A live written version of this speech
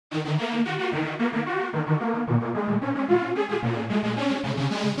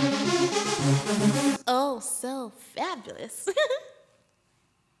Oh, so fabulous.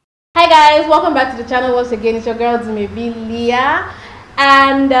 Hi guys, welcome back to the channel once again. It's your girl Dumebi Lea,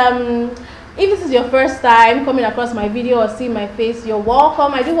 and if this is your first time coming across my video or seeing my face, you're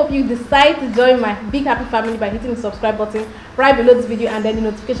welcome. I do hope you decide to join my big happy family by hitting the subscribe button right below this video and then the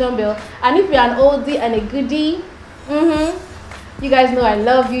notification bell. And if you're an oldie and a goodie, you guys know I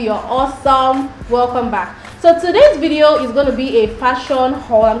love you, you're awesome. Welcome back. So today's video is going to be a fashion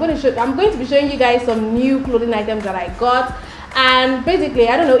haul. I'm going to be showing you guys some new clothing items that I got. And basically,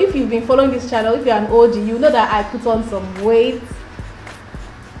 I don't know if you've been following this channel, if you're an OG, you know that I put on some weight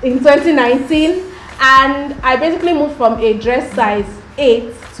in 2019, and I basically moved from a dress size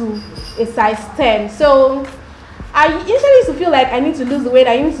 8 to a size 10. So I usually used to feel like I need to lose the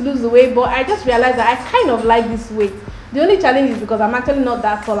weight, but I just realized that I kind of like this weight. The only challenge is because I'm actually not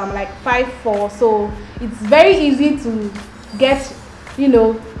that tall. I'm like 5'4", so it's very easy to get, you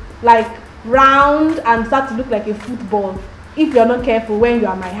know, like round and start to look like a football if you're not careful when you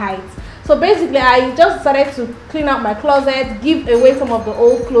are my height. So basically, I just decided to clean out my closet, give away some of the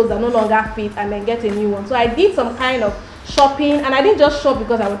old clothes that no longer fit, and then get a new one. So I did some kind of shopping, and I didn't just shop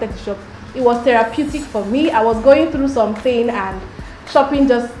because I wanted to shop. It was therapeutic for me. I was going through something, and shopping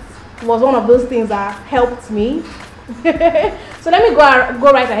just was one of those things that helped me. So let me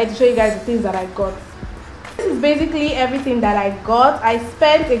go right ahead to show you guys the things that I got. This is basically everything that I got. I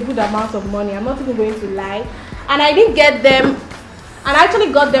spent a good amount of money, I'm not even going to lie, and I didn't get them, and I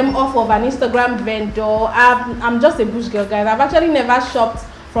actually got them off of an Instagram vendor. I'm just a bush girl, guys. I've actually never shopped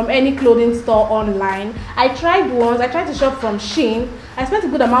from any clothing store online. I tried to shop from Shein. I spent a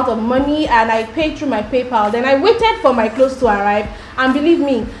good amount of money and I paid through my PayPal. Then I waited for my clothes to arrive, and believe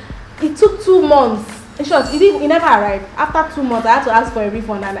me, it took 2 months. In short, it never arrived. After 2 months, I had to ask for a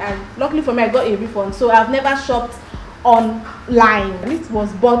refund, and luckily for me, I got a refund. So I've never shopped online. It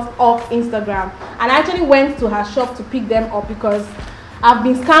was bought off Instagram, and I actually went to her shop to pick them up because I've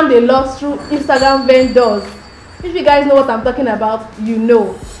been scammed a lot through Instagram vendors. If you guys know what I'm talking about, you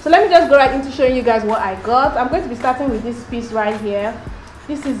know. So let me just go right into showing you guys what I got. I'm going to be starting with this piece right here.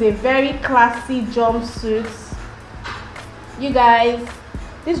 This is a very classy jumpsuit. You guys,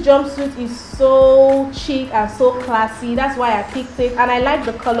 this jumpsuit is so chic and so classy. That's why I picked it, and I like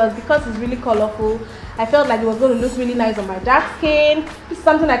the colors because it's really colorful. I felt like it was going to look really nice on my dark skin. This is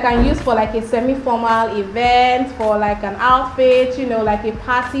something I can use for like a semi-formal event, for like an outfit, you know, like a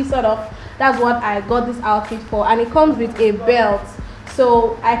party sort of. That's what I got this outfit for, and it comes with a belt.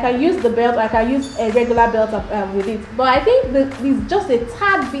 So I can use the belt, or I can use a regular belt with it. But I think it's just a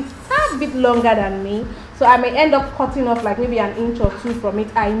tad bit longer than me. So I may end up cutting off like maybe an inch or 2 from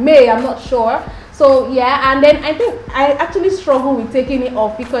it. I'm not sure. So yeah, and then I think I actually struggle with taking it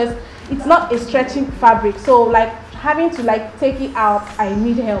off because it's not a stretching fabric. So like having to like take it out, I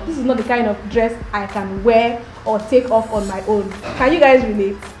need help. This is not the kind of dress I can wear or take off on my own. Can you guys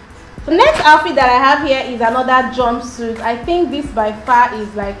relate? The next outfit that I have here is another jumpsuit. I think this by far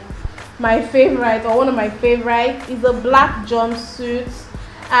is like my favorite, or one of my favorites. It's a black jumpsuit,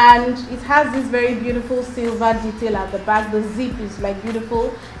 and it has this very beautiful silver detail at the back. The zip is like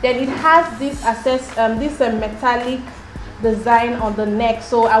beautiful. Then it has this metallic design on the neck,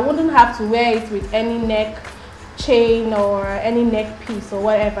 so I wouldn't have to wear it with any neck chain or any neck piece or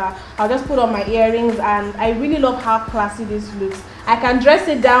whatever. I'll just put on my earrings, and I really love how classy this looks. I can dress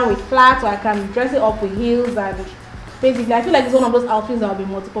it down with flats, or I can dress it up with heels, and basically I feel like it's one of those outfits that will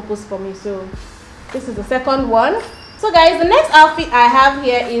be multi-purpose for me. So this is the second one. So guys, the next outfit I have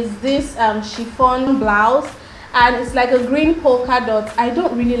here is this chiffon blouse, and it's like a green polka dot. I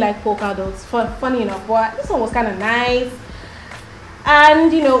don't really like polka dots, funny enough, but this one was kind of nice.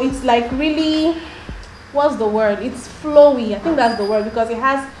 And you know, it's like really, what's the word, it's flowy. I think that's the word, because it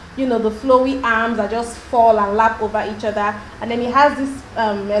has, you know, the flowy arms that just fall and lap over each other, and then it has this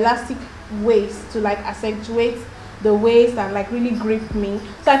elastic waist to like accentuate the waist and like really grip me.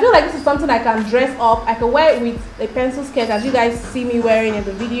 So I feel like this is something I can dress up. I can wear it with a pencil skirt, as you guys see me wearing in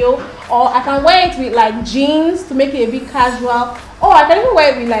the video, or I can wear it with like jeans to make it a bit casual, or I can even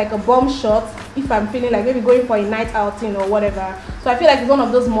wear it with like a bomb short if I'm feeling like maybe going for a night outing or whatever. So I feel like it's one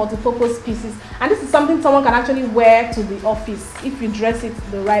of those multi-purpose pieces, and this is something someone can actually wear to the office if you dress it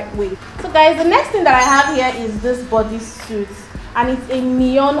the right way. So guys, the next thing that I have here is this bodysuit, and it's a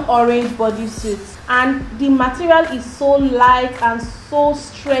neon orange bodysuit, and the material is so light and so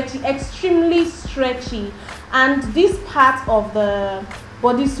stretchy, extremely stretchy, and this part of the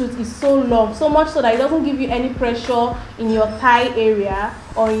bodysuit is so long, so much so that it doesn't give you any pressure in your thigh area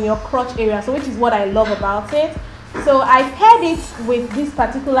or in your crotch area, so which is what I love about it. So I paired it with this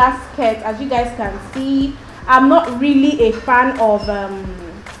particular skirt. As you guys can see, I'm not really a fan of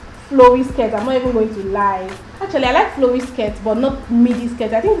flowy skirts. I'm not even going to lie. Actually, I like flowy skirts, but not midi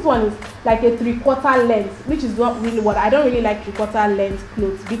skirts. I think this one is like a 3/4 length, which is not really what I don't really like 3/4 length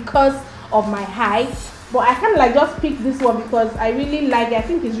clothes because of my height. But I kind of like just picked this one because I really like it. I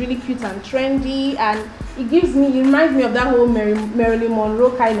think it's really cute and trendy, and it reminds me of that whole Marilyn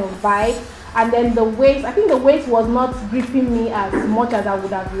Monroe kind of vibe. And then the waist, I think the waist was not gripping me as much as I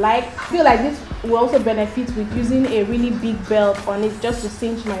would have liked. I feel like this will also benefit with using a really big belt on it just to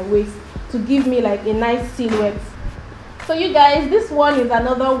cinch my waist to give me like a nice silhouette. So you guys, this one is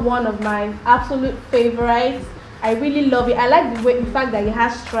another one of my absolute favorites. I really love it. I like the fact that it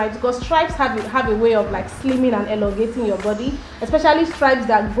has stripes, because stripes have a way of like slimming and elongating your body, especially stripes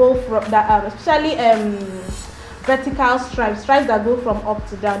that go from vertical stripes that go from up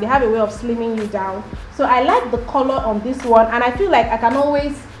to down. They have a way of slimming you down. So I like the color on this one, and I feel like I can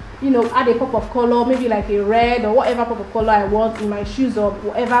always, you know, add a pop of color, maybe like a red or whatever pop of color I want in my shoes or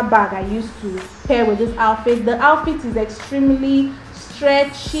whatever bag I used to pair with this outfit. The outfit is extremely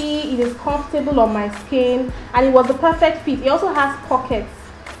stretchy, it is comfortable on my skin, and it was the perfect fit. It also has pockets,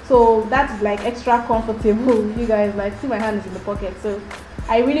 so that's like extra comfortable. You guys, like, see my hand is in the pocket, so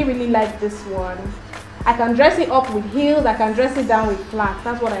I really like this one. I can dress it up with heels, I can dress it down with flats.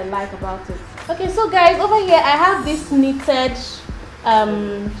 That's what I like about it. Okay, so guys, over here I have this knitted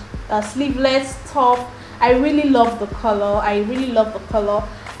sleeveless top. I really love the color.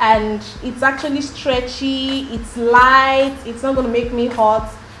 And it's actually stretchy, it's light, it's not going to make me hot.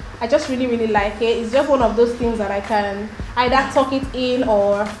 I just really like it. It's just one of those things that I can either tuck it in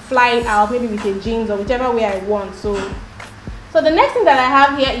or fly it out, maybe with a jeans or whichever way I want. So the next thing that I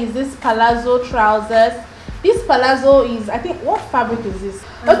have here is this palazzo trousers. This palazzo is, I think, what fabric is this?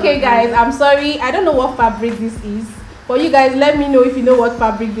 Okay guys, I'm sorry, I don't know what fabric this is, but you guys let me know if you know what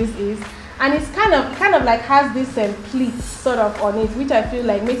fabric this is. And it's kind of like has this pleats sort of on it, which I feel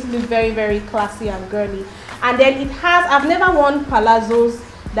like makes it look very classy and girly. And then it has, I've never worn palazzos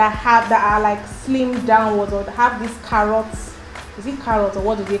that are like slim downwards or have these carrots. Is it carrots or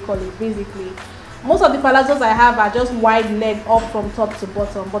what do they call it? Basically, most of the palazzos I have are just wide leg up from top to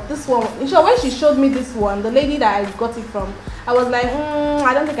bottom. But this one, in short, when she showed me this one, the lady that I got it from, I was like,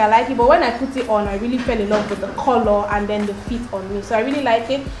 I don't think I like it. But when I put it on, I really fell in love with the color and then the fit on me. So I really like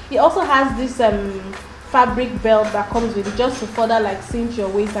it. It also has this fabric belt that comes with it, just to further like cinch your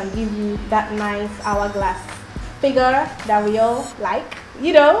waist and give you that nice hourglass figure that we all like,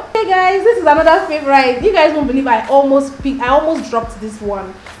 you know. Hey guys, this is another favorite. You guys won't believe I almost dropped this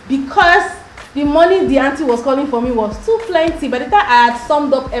one because the money the auntie was calling for me was too plenty. By the time I had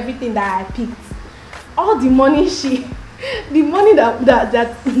summed up everything that I picked, all the money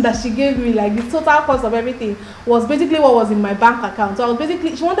that she gave me, like the total cost of everything, was basically what was in my bank account. So I was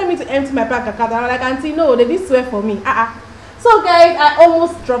basically, she wanted me to empty my bank account, and I was like, auntie, no, they didn't swear for me. So guys, I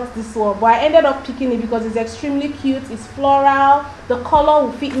almost dropped this one, but I ended up picking it because it's extremely cute. It's floral, the color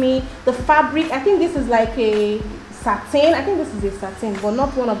will fit me, the fabric, I think this is like a satin. I think this is a satin, but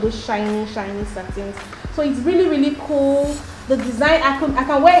not one of those shiny satins. So it's really cool. The design, I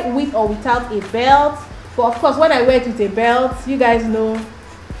can wear it with or without a belt, but of course when I wear it with a belt, you guys know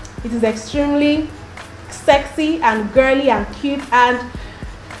it is extremely sexy and girly and cute, and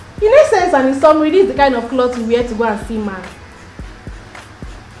in essence and in summary, this is the kind of clothes you wear to go and see man.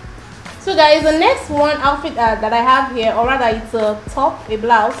 So guys, the next one outfit that I have here, or rather it's a top, a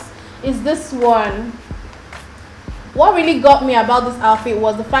blouse, is this one. What really got me about this outfit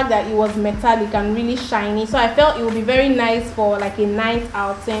was the fact that it was metallic and really shiny. So I felt it would be very nice for like a night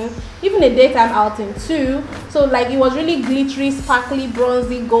outing, even a daytime outing too. So like it was really glittery, sparkly,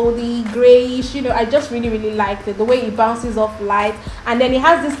 bronzy, goldy, grayish. You know, I just really liked it. The way it bounces off light, and then it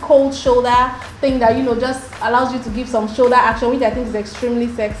has this cold shoulder thing that, you know, just allows you to give some shoulder action, which I think is extremely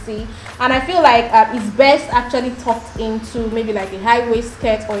sexy. And I feel like it's best actually tucked into maybe like a high waist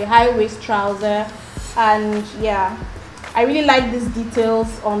skirt or a high waist trouser. And yeah, I really like these details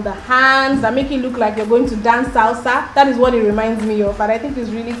on the hands that make it look like you're going to dance salsa. That is what it reminds me of, and I think it's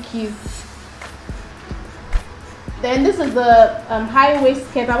really cute. Then this is the high waist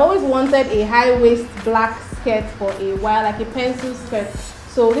skirt. I've always wanted a high waist black skirt for a while, like a pencil skirt.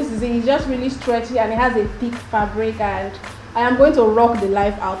 So this is it. It's just really stretchy and it has a thick fabric, and I am going to rock the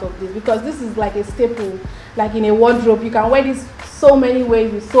life out of this because this is like a staple, like in a wardrobe. You can wear this so many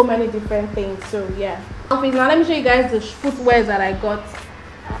ways with so many different things. So yeah, now let me show you guys the footwear that I got.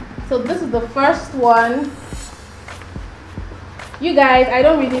 So this is the first one. You guys, I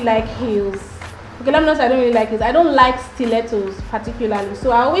don't really like heels. Okay, let me know if I don't really like it. I don't like stilettos particularly, so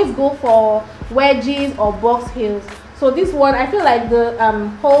I always go for wedges or box heels. So this one, I feel like the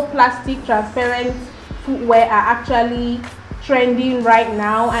whole plastic transparent footwear are actually trending right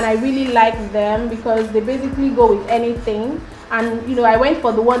now, and I really like them because they basically go with anything. And you know, I went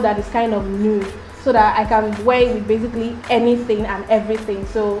for the one that is kind of nude so that I can wear it with basically anything and everything.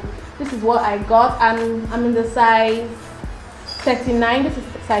 So this is what I got, and I'm in the size 39. This is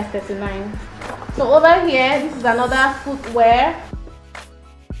size 39. So over here, this is another footwear.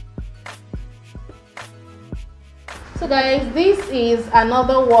 So guys, this is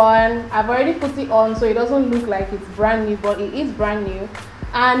another one. I've already put it on so it doesn't look like it's brand new, but it is brand new.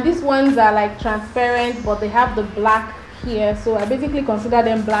 And these ones are like transparent, but they have the black here, so I basically consider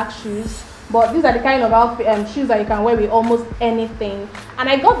them black shoes. But these are the kind of outfit shoes that you can wear with almost anything. And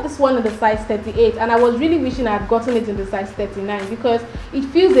I got this one in the size 38, and I was really wishing I had gotten it in the size 39 because it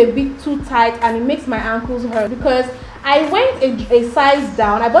feels a bit too tight and it makes my ankles hurt. Because I went a size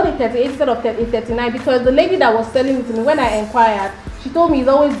down. I bought a 38 instead of a 39 because the lady that was selling it to me, when I inquired, she told me it's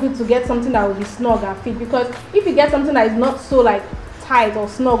always good to get something that will be snug and fit, because if you get something that is not so like tight or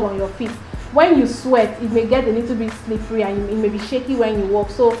snug on your feet, when you sweat, it may get a little bit slippery and it may be shaky when you walk.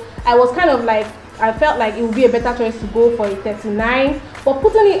 So I was kind of like, I felt like it would be a better choice to go for a 39, but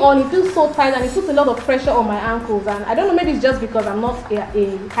putting it on, it feels so tight and it puts a lot of pressure on my ankles. And I don't know, maybe it's just because I'm not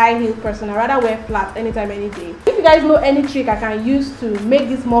a high heel person. I rather wear flats anytime, any day. If you guys know any trick I can use to make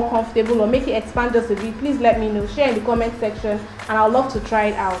this more comfortable or make it expand just a bit, please let me know. Share in the comment section and I'd love to try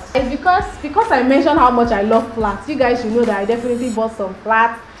it out. And because I mentioned how much I love flats, you guys should know that I definitely bought some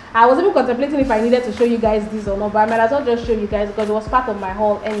flats. I was even contemplating if I needed to show you guys this or not, but I might as well just show you guys because it was part of my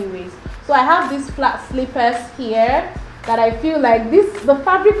haul anyways. So I have these flat slippers here that I feel like the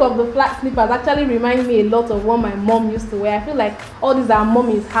fabric of the flat slippers actually remind me a lot of what my mom used to wear. I feel like all these our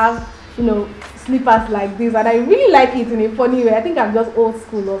mummies have, you know, slippers like this, and I really like it in a funny way. I think I'm just old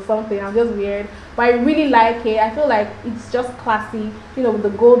school or something. I'm just weird, but I really like it. I feel like it's just classy, you know, with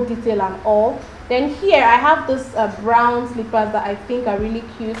the gold detail and all. Then here I have this brown slippers that I think are really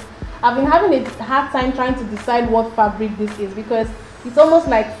cute. I've been having a hard time trying to decide what fabric this is because it's almost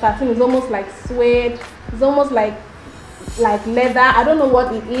like satin, it's almost like suede, it's almost like leather. I don't know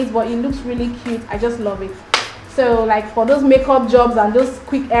what it is, but it looks really cute. I just love it. So like for those makeup jobs and those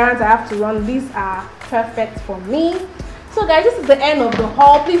quick errands I have to run, these are perfect for me. So guys, this is the end of the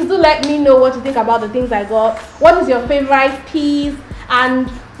haul. Please do let me know what you think about the things I got. What is your favorite piece, and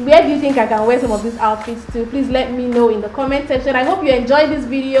where do you think I can wear some of these outfits to? Please let me know in the comment section. I hope you enjoyed this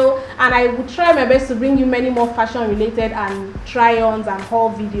video, and I will try my best to bring you many more fashion related and try-ons and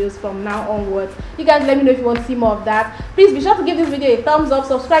haul videos from now onwards. You guys let me know if you want to see more of that. Please be sure to give this video a thumbs up,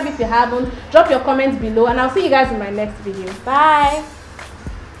 subscribe if you haven't, drop your comments below, and I'll see you guys in my next video. Bye.